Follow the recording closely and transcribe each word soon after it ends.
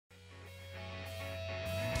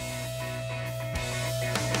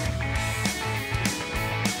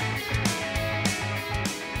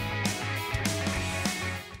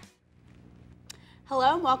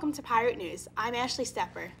and welcome to Pirate News. I'm Ashley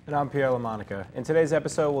Stepper. And I'm Pierre LaMonica. In today's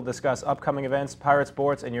episode, we'll discuss upcoming events, pirate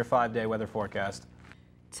sports, and your 5-day weather forecast.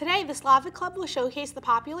 Today, the Slavic Club will showcase the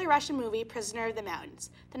popular Russian movie Prisoner of the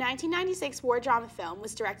Mountains. The 1996 war drama film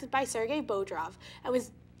was directed by Sergei Bodrov and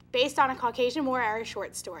was based on a Caucasian War-era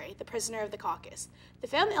short story, The Prisoner of the Caucasus. The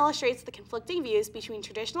film illustrates the conflicting views between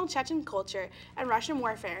traditional Chechen culture and Russian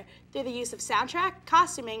warfare through the use of soundtrack,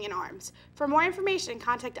 costuming, and arms. For more information,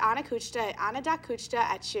 contact Anna Kuchta at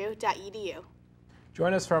anna.kuchta@shu.edu.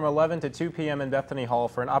 Join us from 11 to 2 p.m. in Bethany Hall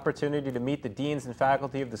for an opportunity to meet the deans and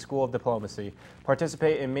faculty of the School of Diplomacy.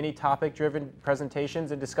 Participate in many topic-driven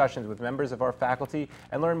presentations and discussions with members of our faculty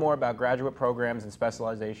and learn more about graduate programs and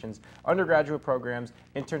specializations, undergraduate programs,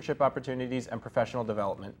 internship opportunities, and professional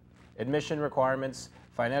development, admission requirements,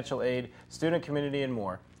 financial aid, student community, and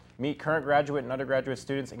more. Meet current graduate and undergraduate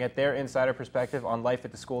students and get their insider perspective on life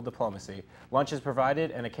at the School of Diplomacy. Lunch is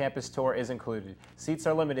provided and a campus tour is included. Seats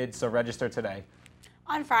are limited, so register today.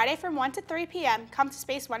 On Friday from 1 to 3 p.m., come to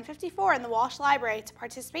Space 154 in the Walsh Library to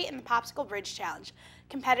participate in the Popsicle Bridge Challenge.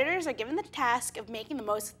 Competitors are given the task of making the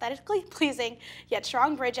most aesthetically pleasing yet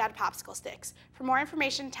strong bridge out of popsicle sticks. For more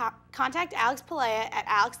information, contact Alex Palea at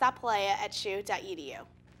alex.palea@shu.edu.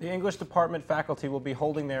 The English department faculty will be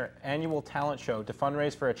holding their annual talent show to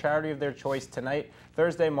fundraise for a charity of their choice tonight,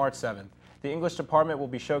 Thursday, March 7th. The English department will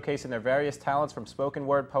be showcasing their various talents from spoken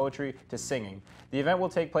word poetry to singing. The event will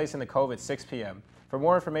take place in the Cove at 6 p.m. For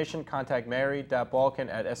more information, contact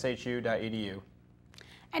mary.balkan@shu.edu.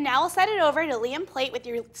 And now we'll send it over to Liam Plate with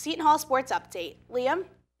your Seton Hall Sports Update. Liam?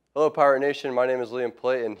 Hello, Pirate Nation. My name is Liam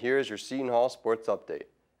Plate, and here is your Seton Hall Sports Update.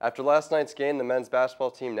 After last night's game, the men's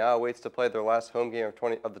basketball team now awaits to play their last home game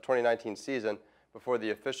of the 2019 season before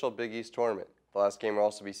the official Big East tournament. The last game will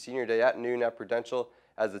also be Senior Day at noon at Prudential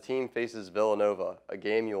as the team faces Villanova, a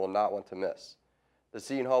game you will not want to miss. The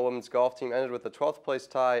Seton Hall women's golf team ended with a 12th place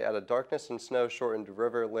tie at a darkness and snow shortened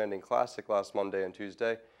River Landing Classic last Monday and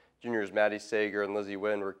Tuesday. Juniors Maddie Sager and Lizzie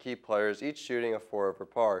Wynn were key players, each shooting a 4 over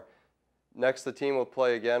par. Next, the team will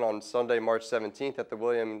play again on Sunday, March 17th at the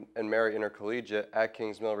William and Mary Intercollegiate at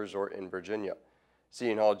Kings Mill Resort in Virginia.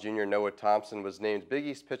 Seton Hall junior Noah Thompson was named Big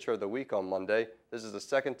East Pitcher of the Week on Monday. This is the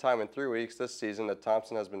second time in 3 weeks this season that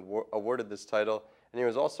Thompson has been awarded this title, and he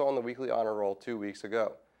was also on the weekly honor roll 2 weeks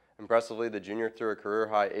ago. Impressively, the junior threw a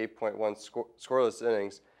career-high 8.1 scoreless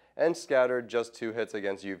innings and scattered just 2 hits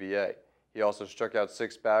against UVA. He also struck out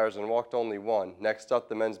 6 batters and walked only 1. Next up,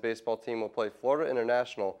 the men's baseball team will play Florida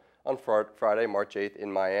International on Friday, March 8th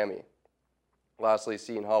in Miami. Lastly,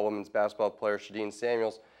 Seton Hall women's basketball player Shadeen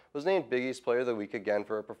Samuels was named Big East Player of the Week again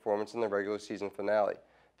for her performance in the regular season finale.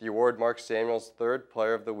 The award marks Samuels' 3rd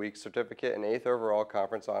Player of the Week certificate and 8th overall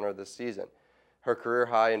conference honor this season. Her career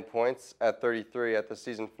high in points at 33 at the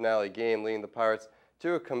season finale game, leading the Pirates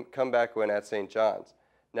to a comeback win at St. John's.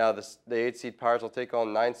 Now the 8-seed Pirates will take on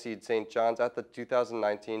 9-seed St. John's at the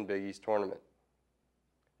 2019 Big East Tournament.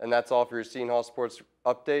 And that's all for your Seton Hall Sports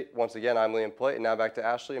Update. Once again, I'm Liam Plate, and now back to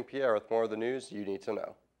Ashley and Pierre with more of the news you need to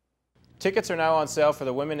know. Tickets are now on sale for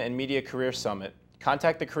the Women and Media Career Summit.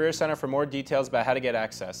 Contact the Career Center for more details about how to get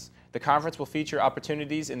access. The conference will feature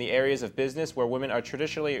opportunities in the areas of business where women are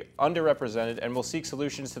traditionally underrepresented and will seek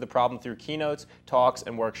solutions to the problem through keynotes, talks,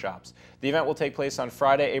 and workshops. The event will take place on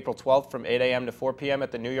Friday, April 12th from 8 a.m. to 4 p.m.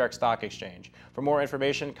 at the New York Stock Exchange. For more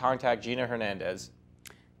information, contact Gina Hernandez.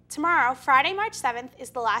 Tomorrow, Friday, March 7th,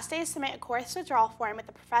 is the last day to submit a course withdrawal form with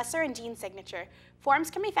the professor and dean's signature.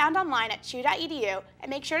 Forms can be found online at shu.edu, and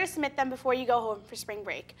make sure to submit them before you go home for spring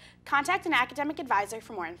break. Contact an academic advisor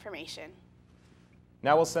for more information.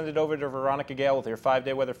 Now we'll send it over to Veronica Gail with your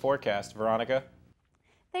 5-day weather forecast. Veronica?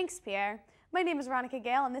 Thanks, Pierre. My name is Veronica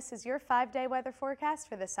Gail, and this is your 5-day weather forecast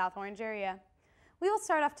for the South Orange area. We will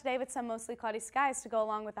start off today with some mostly cloudy skies to go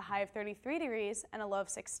along with a high of 33 degrees and a low of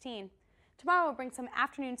 16. Tomorrow will bring some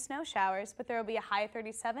afternoon snow showers, but there will be a high of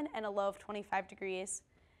 37 and a low of 25 degrees.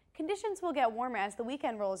 Conditions will get warmer as the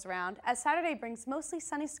weekend rolls around, as Saturday brings mostly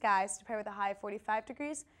sunny skies to pair with a high of 45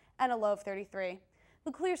 degrees and a low of 33.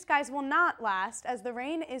 The clear skies will not last, as the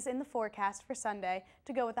rain is in the forecast for Sunday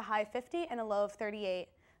to go with a high of 50 and a low of 38.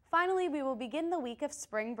 Finally, we will begin the week of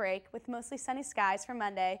spring break with mostly sunny skies for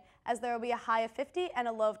Monday, as there will be a high of 50 and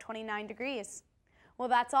a low of 29 degrees. Well,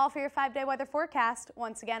 that's all for your 5-day weather forecast.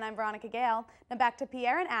 Once again, I'm Veronica Gail. Now back to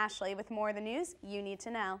Pierre and Ashley with more of the news you need to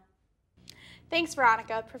know. Thanks,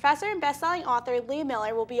 Veronica. Professor and best-selling author Leah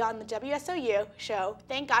Miller will be on the WSOU show,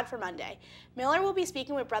 Thank God for Monday. Miller will be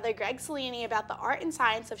speaking with brother Greg Cellini about the art and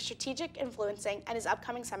science of strategic influencing and his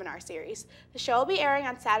upcoming seminar series. The show will be airing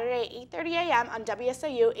on Saturday at 8:30 a.m. on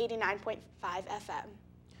WSOU 89.5 FM.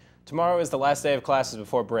 Tomorrow is the last day of classes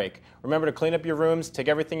before break. Remember to clean up your rooms, take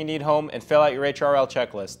everything you need home, and fill out your HRL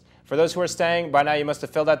checklist. For those who are staying, by now you must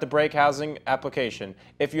have filled out the break housing application.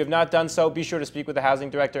 If you have not done so, be sure to speak with the housing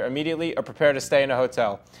director immediately or prepare to stay in a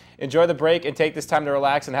hotel. Enjoy the break and take this time to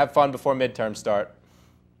relax and have fun before midterms start.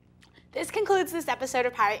 This concludes this episode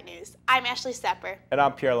of Pirate News. I'm Ashley Stepper. And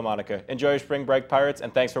I'm Pierre LaMonica. Enjoy your spring break, Pirates,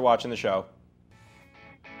 and thanks for watching the show.